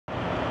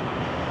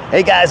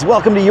Hey guys,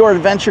 welcome to Your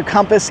Adventure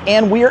Compass,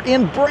 and we are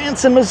in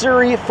Branson,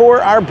 Missouri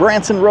for our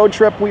Branson road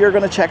trip. We are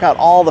going to check out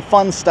all the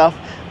fun stuff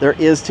there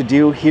is to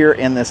do here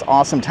in this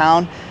awesome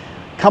town.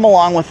 Come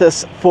along with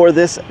us for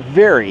this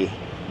very,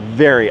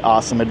 very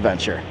awesome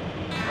adventure.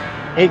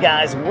 Hey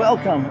guys,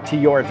 welcome to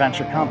Your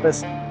Adventure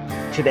Compass.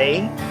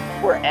 Today,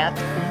 we're at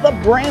the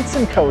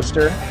Branson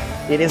Coaster.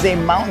 It is a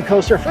mountain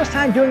coaster. First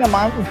time doing a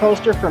mountain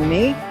coaster for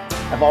me.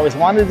 I've always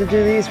wanted to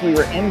do these. We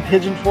were in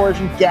Pigeon Forge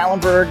in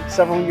Gallenberg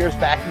several years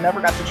back,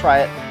 never got to try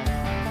it.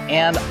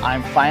 And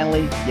I'm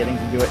finally getting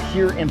to do it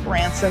here in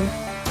Branson.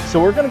 So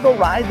we're gonna go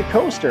ride the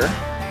coaster,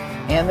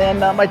 and then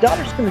my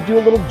daughter's gonna do a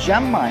little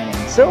gem mining.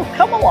 So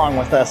come along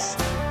with us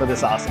for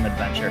this awesome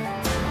adventure.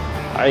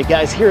 All right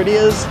guys, here it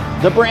is.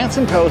 The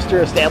Branson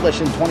Coaster,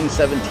 established in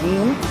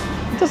 2017.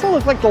 It doesn't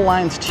look like the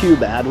line's too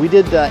bad. We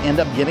did end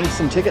up getting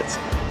some tickets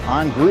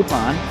on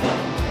Groupon.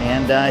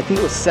 And I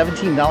think it was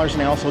 $17,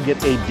 and I also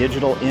get a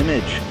digital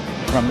image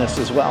from this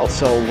as well.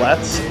 So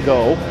let's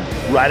go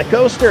ride a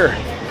coaster.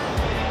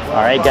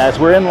 All right, guys,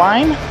 we're in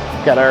line.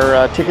 Got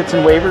our tickets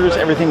and waivers.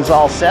 Everything's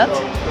all set.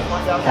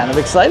 Kind of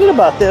excited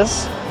about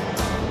this.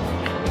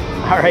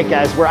 All right,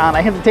 guys, we're on.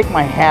 I had to take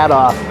my hat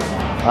off.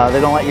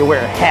 They don't let you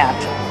wear a hat.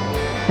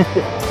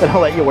 They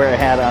don't let you wear a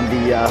hat on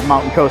the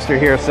mountain coaster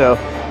here, so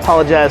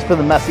apologize for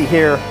the messy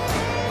hair.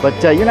 But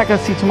you're not going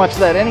to see too much of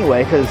that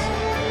anyway, because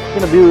I'm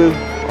going to do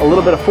a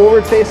little bit of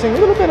forward facing, a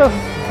little bit of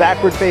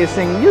backward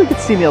facing. You can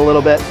see me a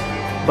little bit,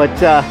 but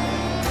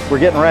we're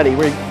getting ready.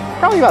 We're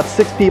probably about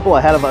 6 people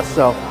ahead of us,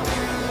 so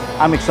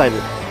I'm excited.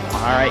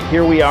 All right,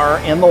 here we are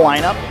in the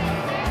lineup,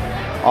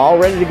 all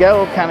ready to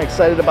go. Kind of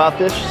excited about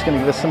this. She's going to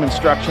give us some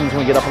instructions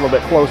when we get up a little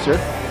bit closer,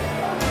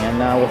 and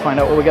we'll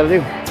find out what we got to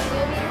do.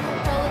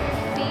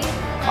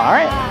 All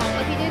right.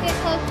 If you do get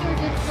closer,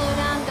 just slow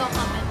down, don't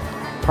hump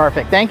it.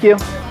 Perfect, thank you.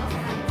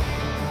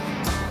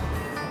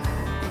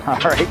 All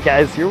right,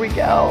 guys, here we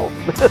go.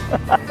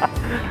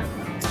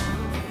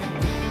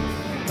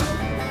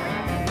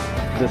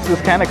 This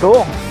is kind of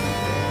cool.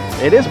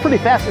 It is pretty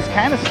fast. It's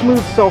kind of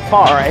smooth so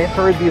far. I've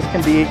heard these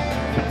can be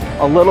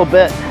a little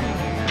bit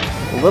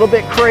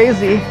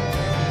crazy.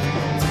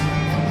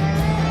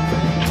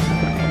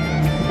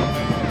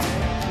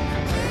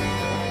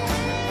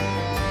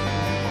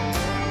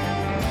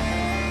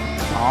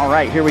 All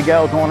right, here we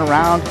go, going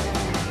around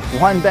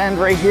one bend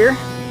right here.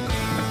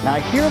 Now I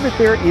hear that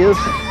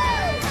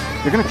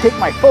you're gonna take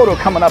my photo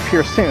coming up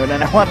here soon,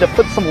 and I wanted to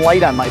put some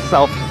light on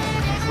myself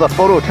so the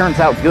photo turns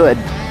out good.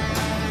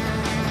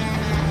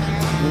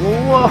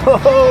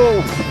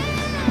 Whoa!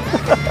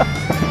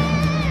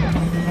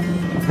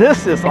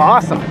 This is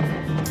awesome.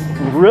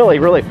 Really,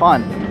 really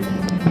fun.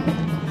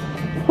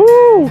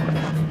 Woo!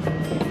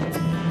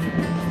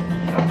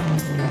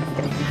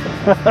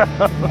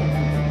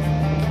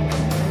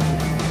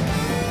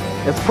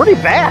 It's pretty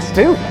fast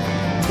too.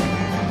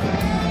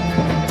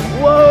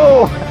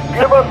 Whoa!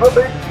 Give us a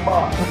big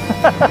spot.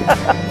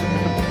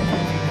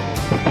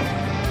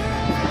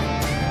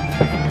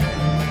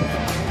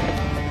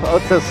 So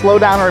it says slow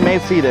down or remain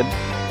seated.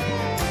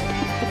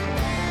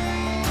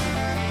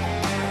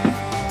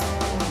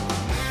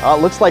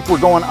 It looks like we're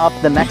going up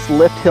the next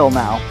lift hill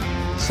now.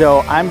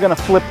 So I'm gonna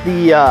flip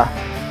the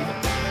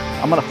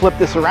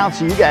this around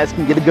so you guys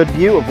can get a good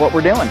view of what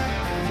we're doing.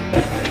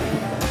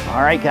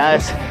 All right,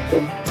 guys,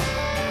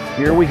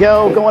 here we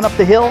go, going up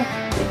the hill.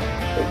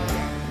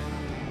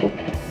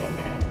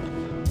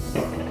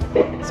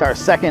 It's our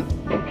second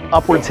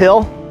upwards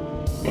hill.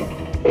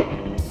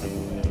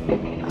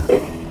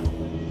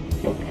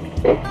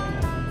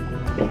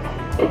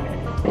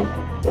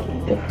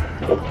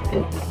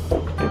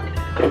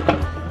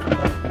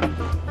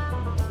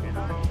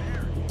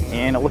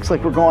 And it looks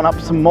like we're going up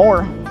some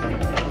more.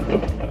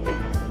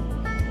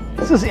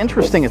 This is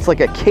interesting. It's like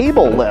a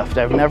cable lift.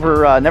 I've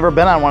never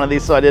been on one of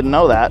these, so I didn't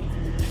know that.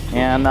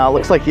 And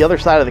looks like the other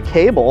side of the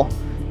cable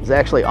is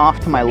actually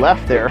off to my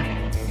left there.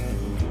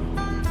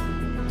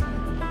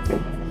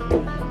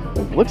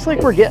 Looks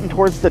like we're getting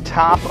towards the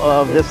top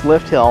of this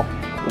lift hill.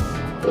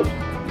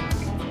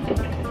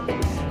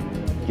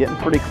 Getting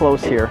pretty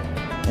close here.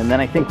 And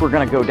then I think we're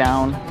gonna go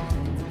down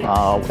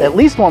at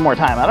least one more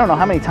time. I don't know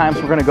how many times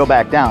we're gonna go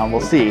back down, we'll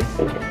see.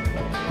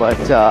 But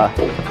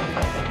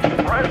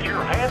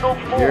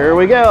here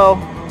we go.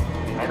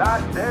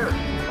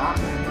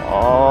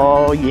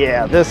 Oh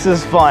yeah, this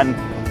is fun.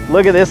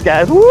 Look at this,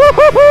 guys.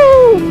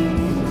 Woo-hoo-hoo!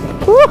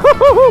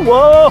 Woo-hoo-hoo!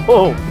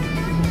 Whoa!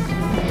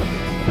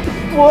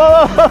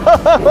 Whoa!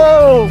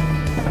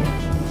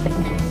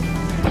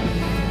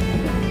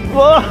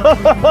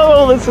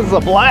 Whoa! This is a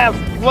blast!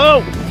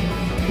 Whoa!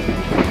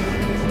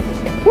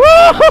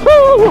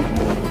 Whoa!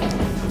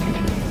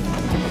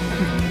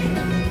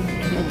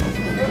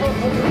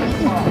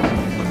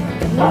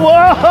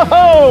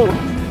 Whoa!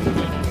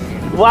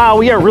 Wow,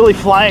 we are really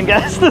flying,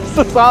 guys. This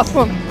is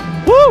awesome.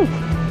 Woo!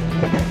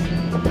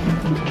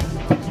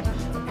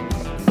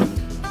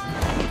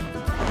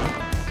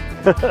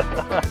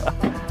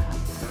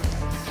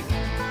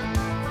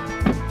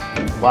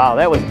 Wow,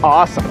 that was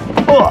awesome.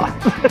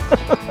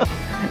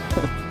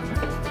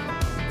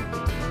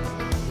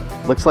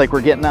 Looks like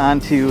we're getting on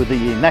to the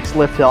next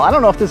lift hill. I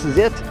don't know if this is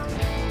it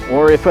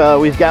or if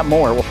we've got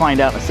more. We'll find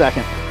out in a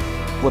second.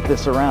 Flip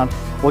this around.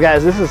 Well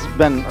guys, this has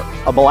been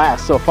a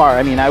blast so far.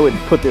 I mean, I would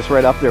put this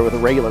right up there with a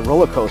regular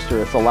roller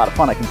coaster. It's a lot of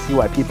fun. I can see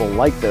why people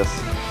like this.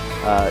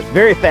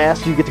 Very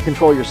fast. You get to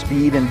control your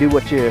speed and do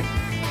what you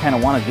kind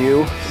of want to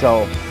do.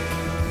 So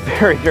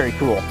very, very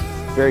cool.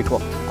 Very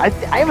cool. I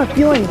have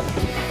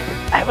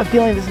a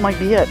feeling this might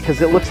be it,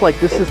 because it looks like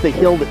this is the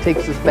hill that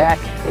takes us back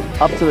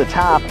up to the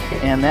top,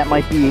 and that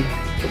might be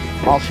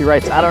all she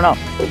writes. I don't know.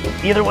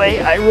 Either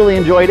way, I really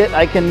enjoyed it.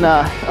 I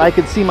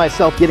could see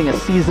myself getting a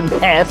season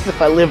pass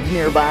if I lived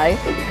nearby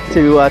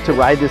to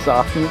ride this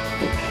often.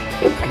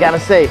 I gotta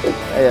say,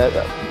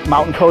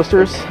 mountain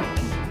coasters,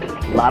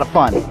 a lot of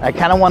fun. I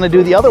kind of want to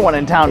do the other one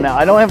in town now.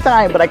 I don't have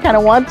time, but I kind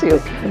of want to.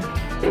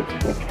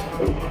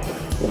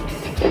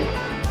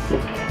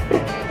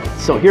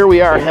 So here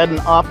we are heading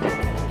up.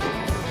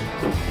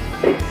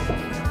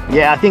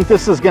 Yeah, I think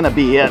this is gonna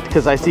be it,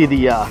 because I see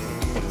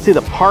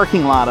the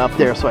parking lot up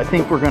there, so I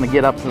think we're gonna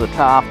get up to the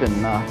top,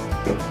 and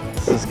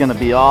this is gonna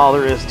be all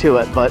there is to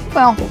it. But,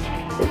 well,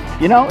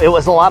 you know, it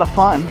was a lot of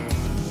fun.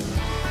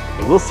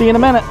 We'll see in a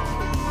minute.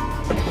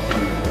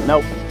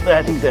 Nope,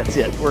 I think that's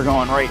it. We're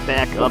going right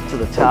back up to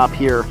the top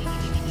here,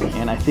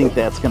 and I think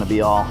that's gonna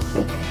be all.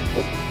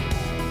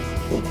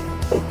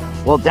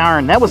 Well,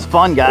 darn, that was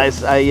fun,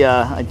 guys.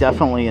 I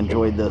definitely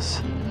enjoyed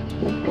this.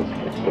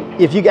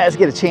 If you guys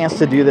get a chance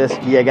to do this,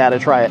 you gotta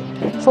try it.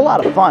 It's a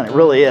lot of fun, it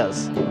really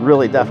is. It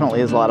really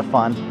definitely is a lot of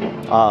fun.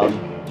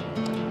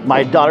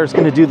 My daughter's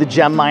gonna do the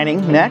gem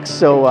mining next,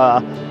 so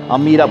I'll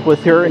meet up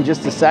with her in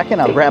just a second.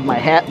 I'll grab my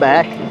hat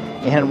back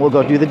and we'll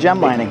go do the gem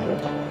mining.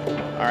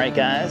 All right,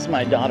 guys,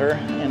 my daughter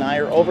and I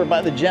are over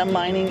by the gem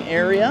mining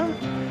area,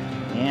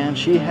 and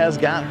she has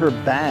got her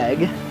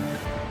bag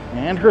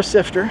and her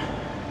sifter.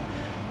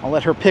 I'll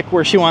let her pick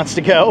where she wants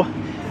to go.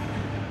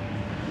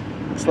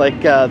 Looks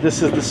like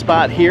this is the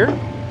spot here.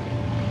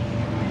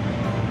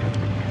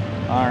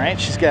 All right,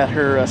 she's got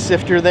her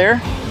sifter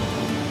there.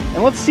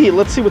 And let's see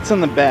what's in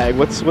the bag.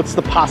 What's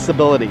the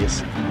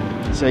possibilities?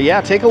 So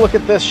yeah, take a look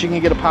at this. She can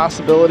get a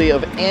possibility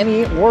of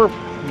any, or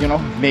you know,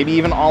 maybe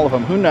even all of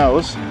them. Who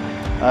knows?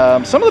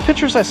 Some of the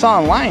pictures I saw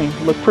online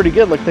look pretty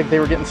good. Looked like they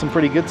were getting some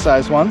pretty good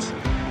sized ones.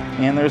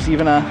 And there's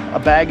even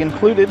a bag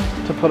included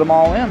to put them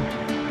all in.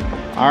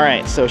 All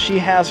right, so she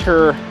has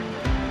her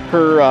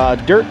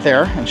dirt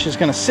there, and she's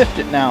going to sift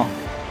it now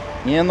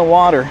in the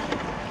water.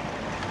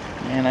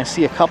 And I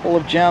see a couple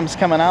of gems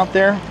coming out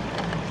there.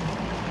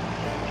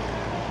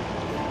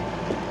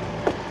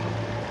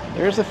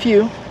 There's a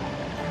few.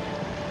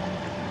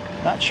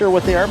 Not sure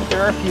what they are, but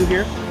there are a few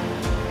here.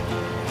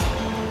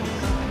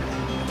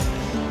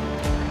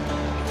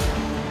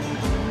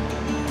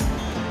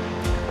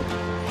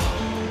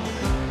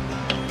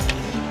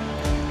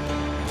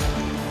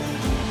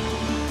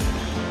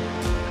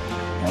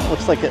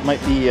 Looks like it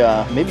might be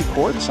maybe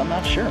quartz, I'm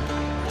not sure.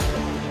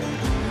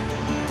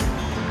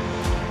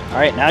 All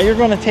right, now you're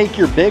going to take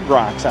your big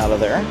rocks out of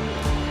there.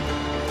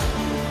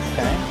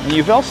 Okay, and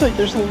you've also,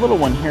 there's a little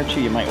one here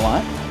too you might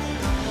want.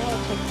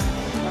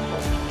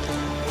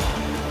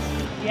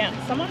 Yeah,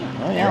 someone.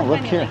 Oh yeah,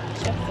 look here. Like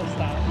chips of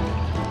stuff.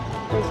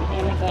 There's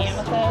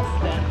amethyst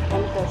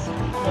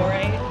and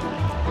fluorite.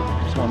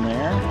 There's one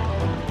there.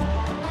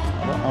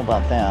 I don't know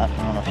about that. I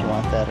don't know if you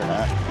want that or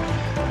not.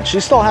 And she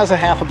still has a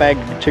half a bag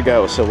to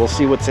go, so we'll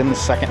see what's in the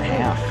second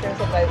half. There's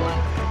a big one.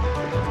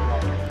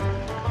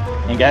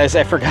 And guys,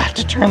 I forgot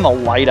to turn the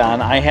light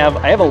on. I have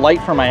a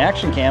light for my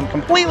action cam.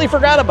 Completely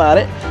forgot about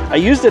it. I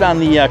used it on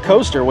the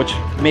coaster, which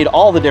made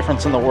all the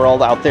difference in the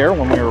world out there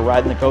when we were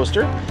riding the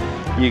coaster.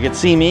 You could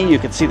see me, you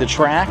could see the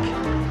track,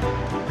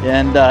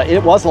 and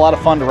it was a lot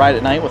of fun to ride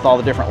at night with all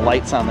the different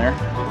lights on there.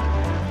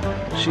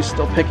 She's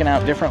still picking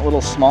out different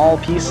little small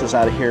pieces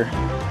out of here.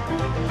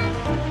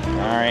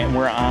 All right,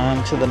 we're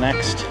on to the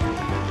next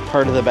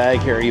part of the bag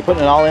here. Are you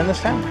putting it all in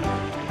this time?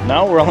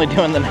 No, we're only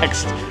doing the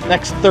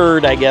next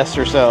third, I guess,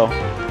 or so.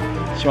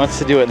 She wants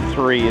to do it in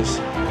threes.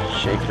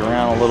 Shake it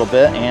around a little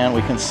bit, and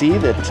we can see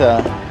that,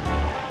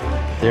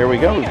 there we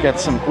go. We've got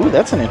some, ooh,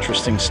 that's an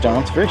interesting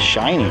stone. It's very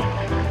shiny.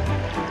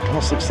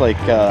 Almost looks like,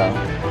 oh,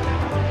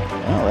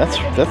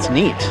 that's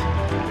neat.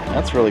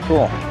 That's really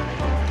cool.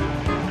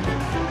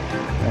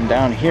 And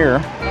down here,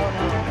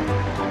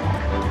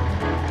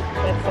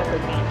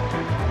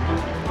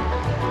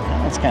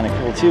 that's kind of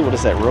cool too. What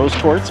is that, rose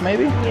quartz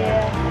maybe?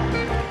 Yeah.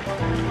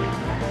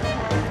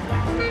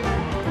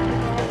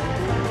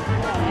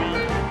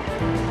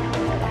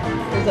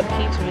 There's a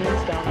peach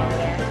moonstone over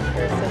there.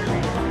 There's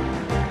citrine.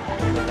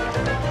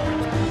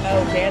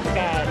 Oh, Dad's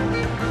got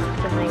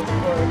some rose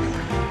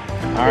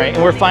quartz. All right,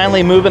 and we're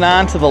finally moving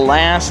on to the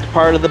last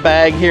part of the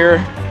bag here.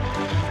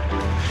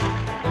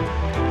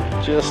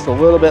 Just a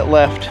little bit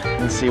left.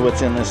 Let's see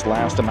what's in this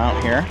last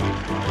amount here.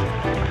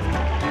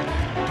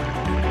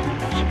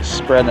 Just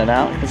spreading it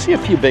out. You can see a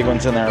few big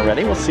ones in there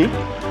already. We'll see.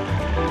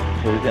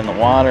 Put it in the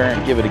water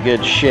and give it a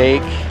good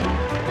shake.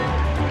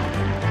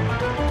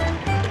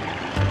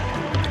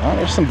 Oh,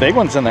 there's some big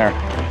ones in there.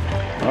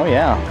 Oh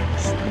yeah,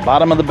 it's the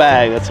bottom of the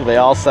bag. That's where they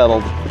all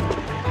settled.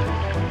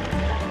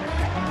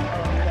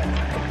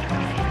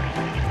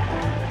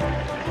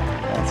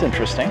 That's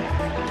interesting.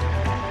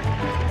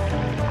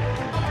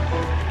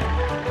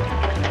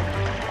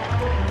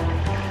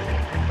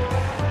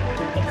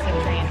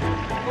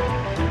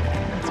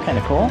 That's kind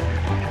of cool.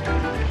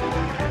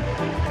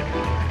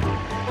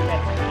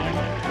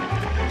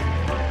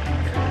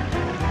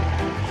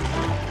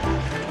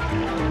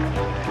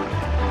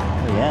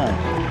 Oh yeah.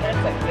 That's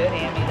a good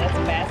Amy. That's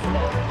fast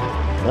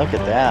enough. Look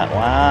at that.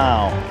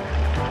 Wow.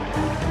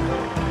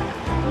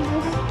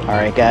 All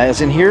right,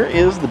 guys, and here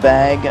is the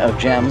bag of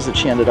gems that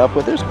she ended up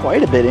with. There's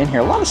quite a bit in here.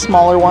 A lot of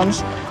smaller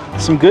ones,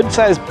 some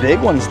good-sized big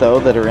ones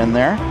though that are in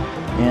there,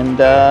 and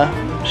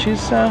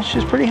she's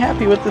pretty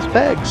happy with this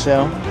bag.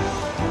 So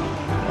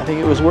I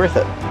think it was worth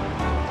it.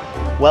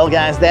 Well,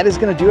 guys, that is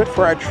going to do it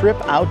for our trip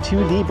out to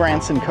the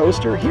Branson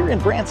Coaster here in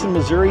Branson,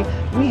 Missouri.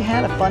 We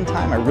had a fun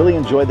time. I really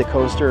enjoyed the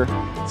coaster.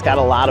 It's got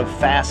a lot of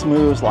fast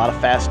moves, a lot of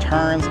fast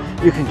turns.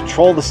 You can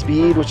control the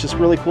speed, which is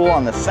really cool.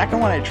 On the second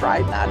one, I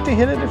tried not to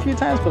hit it a few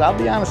times, but I'll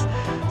be honest,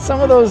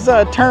 some of those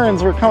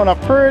turns were coming up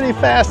pretty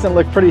fast and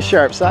looked pretty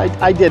sharp. So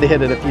I did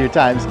hit it a few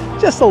times,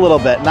 just a little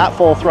bit, not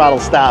full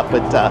throttle stop,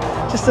 but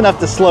just enough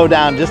to slow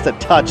down just a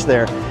touch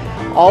there.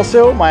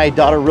 Also, my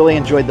daughter really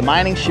enjoyed the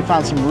mining. She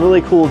found some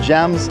really cool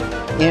gems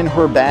in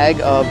her bag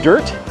of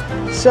dirt.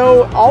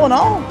 So all in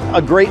all,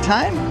 a great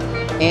time.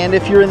 And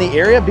if you're in the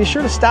area, be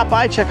sure to stop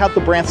by, check out the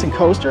Branson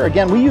Coaster.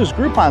 Again, we used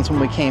Groupons when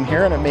we came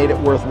here and it made it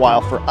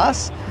worthwhile for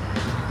us.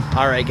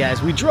 All right,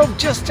 guys, we drove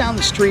just down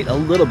the street a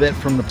little bit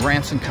from the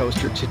Branson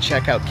Coaster to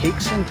check out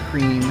Cakes and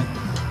Cream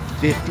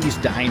 50's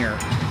Diner.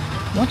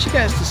 I want you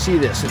guys to see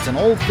this. It's an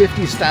old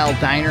 50s style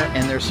diner,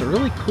 and there's a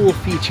really cool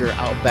feature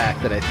out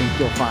back that I think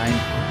you'll find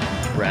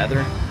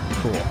rather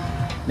cool.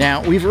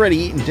 Now, we've already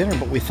eaten dinner,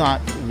 but we thought,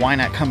 why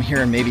not come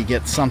here and maybe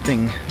get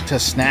something to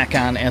snack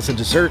on as a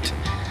dessert?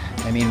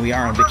 I mean, we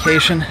are on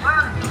vacation,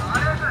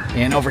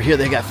 and over here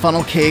they got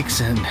funnel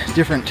cakes and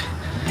different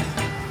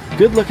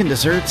good-looking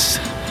desserts,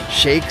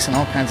 shakes, and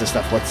all kinds of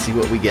stuff. Let's see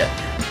what we get.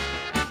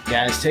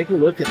 Guys, take a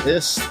look at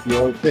this, the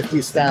old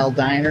 50s style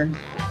diner.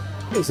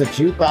 There's a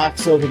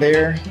jukebox over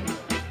there.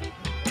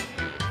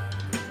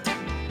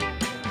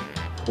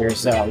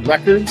 There's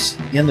records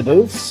in the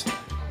booths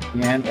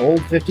and old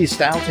 50s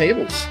style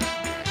tables.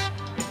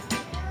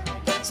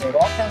 So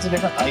all kinds of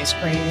different ice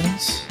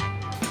creams.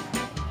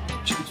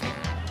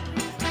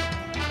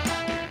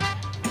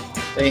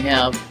 They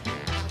have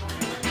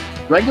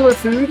regular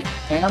food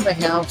and they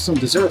have some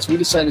desserts. We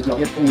decided to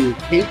get the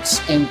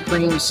Cakes and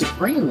Cream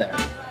Supreme there.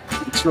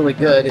 It's really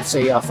good. It's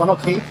a funnel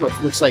cake with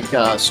looks like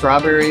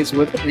strawberries,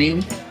 whipped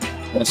cream,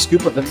 and a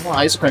scoop of vanilla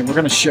ice cream. We're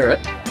going to share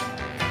it.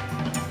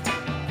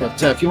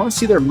 But if you want to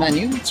see their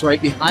menu, it's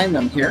right behind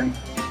them here.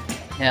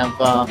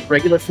 Have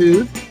regular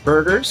food,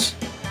 burgers,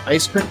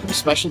 ice cream,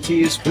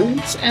 specialties,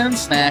 foods, and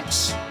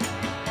snacks.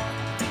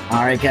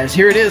 All right, guys,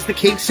 here it is, the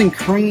Cakes and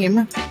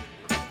Cream.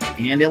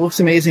 And it looks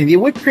amazing. The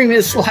whipped cream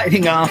is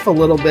sliding off a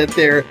little bit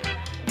there.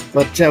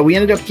 But we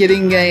ended up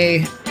getting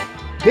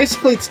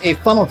basically it's a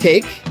funnel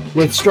cake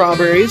with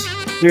strawberries.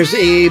 There's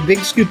a big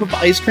scoop of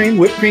ice cream,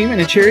 whipped cream,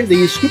 and a cherry.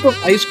 The scoop of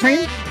ice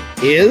cream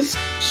is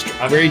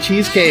strawberry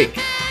cheesecake.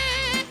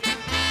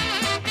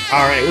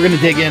 All right, we're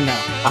gonna dig in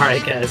now. All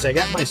right, guys, I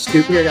got my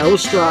scoop here. I got a little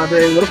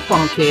strawberry, a little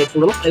funnel cake, a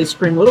little ice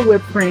cream, a little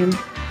whipped cream.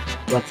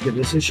 Let's give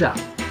this a shot.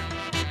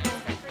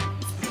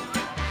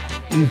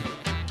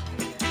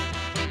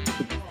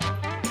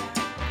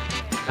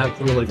 That's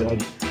really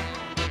good.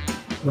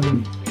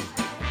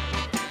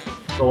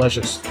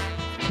 Delicious.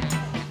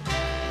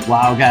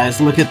 Wow,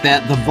 guys, look at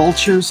that. The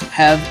vultures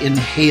have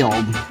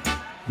inhaled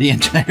the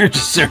entire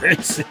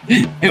dessert.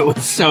 It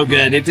was so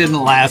good. It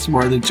didn't last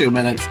more than 2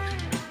 minutes.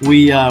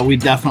 We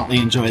definitely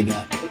enjoyed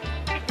that.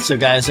 So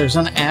guys, there's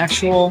an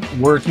actual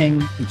working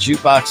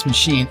jukebox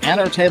machine at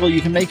our table. You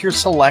can make your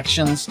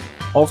selections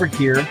over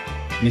here.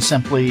 You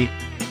simply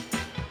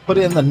put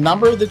in the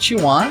number that you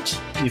want.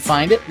 You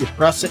find it, you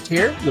press it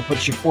here, you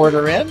put your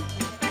quarter in,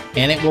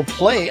 and it will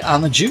play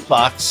on the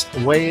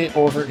jukebox way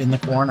over in the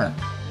corner.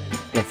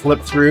 You'll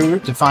flip through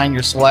to find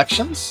your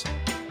selections.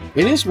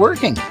 It is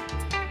working.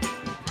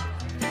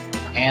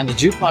 And the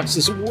jukebox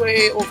is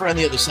way over on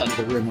the other side of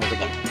the room over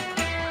there.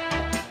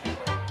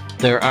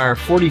 There are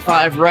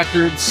 45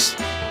 records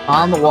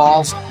on the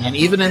walls and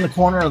even in the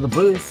corner of the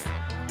booth.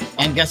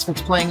 And guess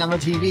what's playing on the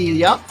TV?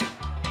 Yup,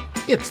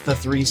 it's the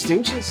Three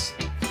Stooges.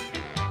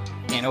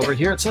 And over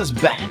here it says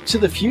Back to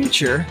the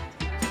Future.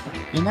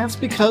 And that's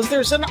because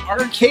there's an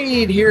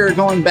arcade here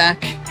going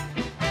back,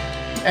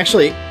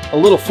 actually a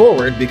little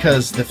forward,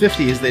 because the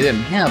 50s, they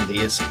didn't have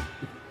these.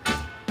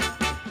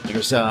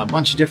 There's a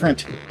bunch of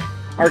different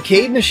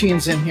arcade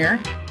machines in here.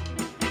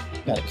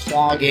 Got a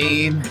claw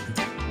game,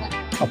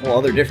 a couple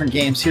other different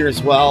games here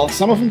as well.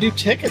 Some of them do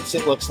tickets,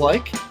 it looks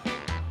like.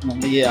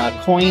 And the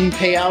coin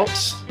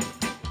payouts.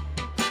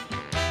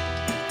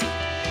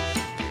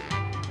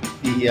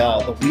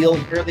 The wheel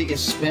here that you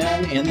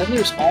spin, and then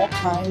there's all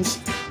kinds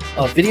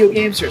of video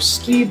games. There's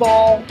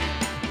skee-ball,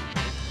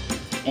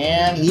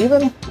 and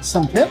even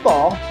some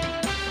pinball.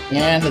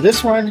 And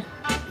this one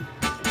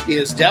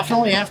is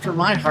definitely after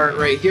my heart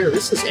right here.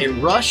 This is a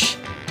Rush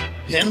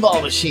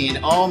pinball machine.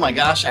 Oh my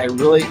gosh, I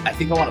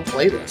think I want to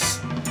play this.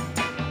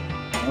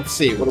 Let's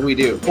see, what do we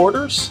do?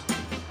 Quarters?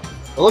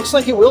 It looks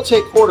like it will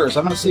take quarters.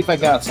 I'm going to see if I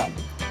got some.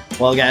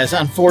 Well, guys,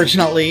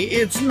 unfortunately,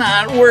 it's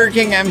not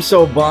working. I'm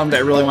so bummed. I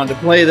really wanted to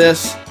play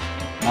this.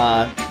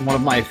 One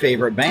of my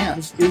favorite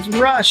bands is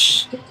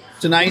Rush.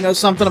 So now you know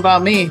something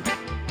about me.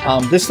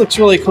 This looks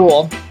really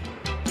cool.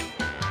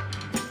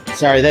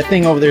 Sorry, that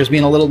thing over there is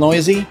being a little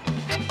noisy.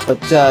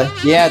 But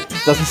yeah, it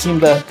doesn't seem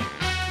to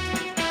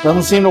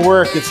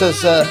work. It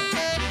says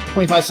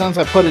 25 cents.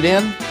 I put it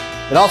in.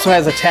 It also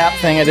has a tap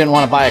thing. I didn't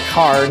want to buy a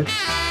card.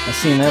 I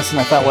seen this and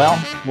I thought, well,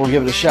 we'll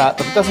give it a shot.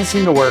 But it doesn't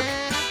seem to work.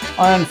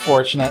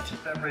 Unfortunate.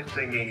 All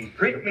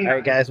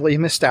right, guys. Well, you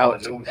missed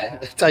out. I'll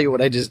tell you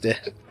what I just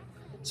did.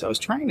 So I was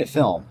trying to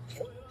film.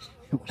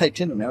 What I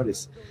didn't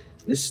notice,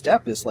 this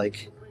step is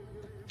like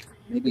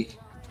maybe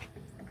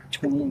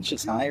 20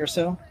 inches high or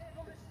so.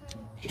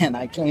 And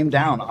I came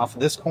down off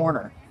this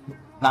corner,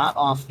 not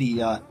off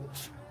the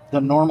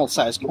normal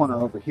size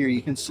corner over here.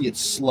 You can see it's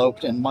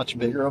sloped and much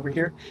bigger over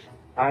here.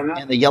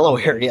 And the yellow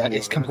area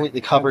is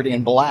completely covered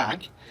in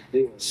black.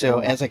 So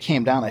as I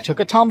came down, I took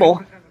a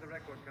tumble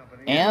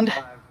and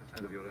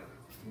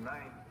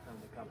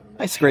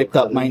I scraped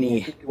up my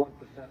knee.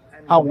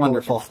 How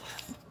wonderful.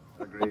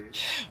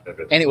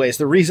 Anyways,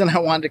 the reason I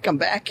wanted to come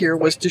back here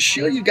was to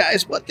show you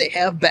guys what they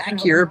have back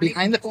here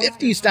behind the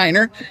 50's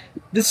diner.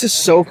 This is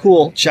so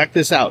cool. Check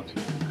this out.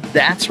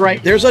 That's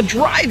right. There's a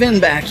drive-in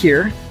back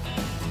here.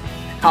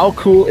 How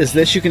cool is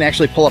this? You can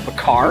actually pull up a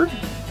car,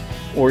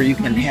 or you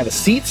can have a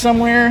seat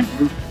somewhere.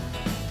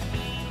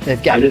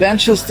 They've got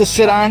benches to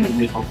sit on.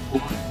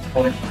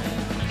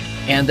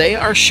 And they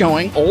are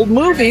showing old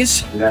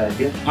movies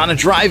on a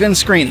drive-in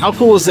screen. How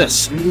cool is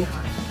this?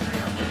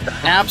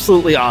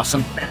 Absolutely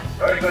awesome.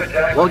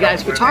 Well,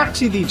 guys, we talked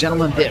to the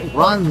gentleman that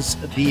runs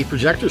the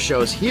projector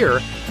shows here,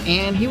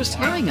 and he was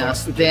telling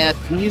us that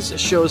these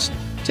shows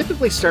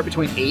typically start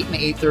between 8 and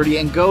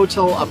 8:30 and go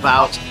till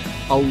about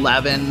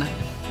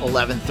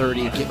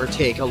 11:30, give or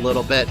take a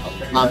little bit.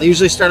 They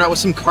usually start out with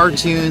some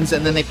cartoons,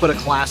 and then they put a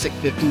classic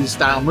 50s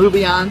style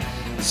movie on.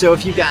 So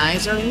if you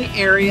guys are in the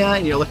area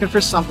and you're looking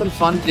for something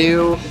fun to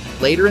do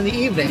later in the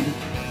evening,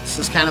 this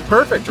is kind of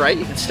perfect, right?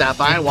 You can stop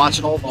by and watch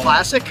an old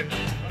classic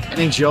and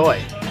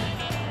enjoy.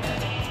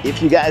 If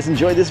you guys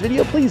enjoyed this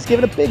video, please give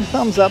it a big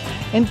thumbs up,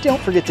 and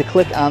don't forget to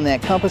click on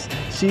that compass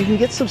so you can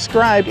get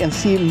subscribed and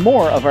see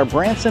more of our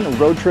Branson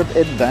road trip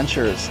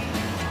adventures.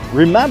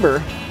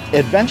 Remember,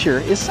 adventure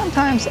is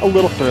sometimes a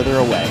little further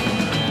away.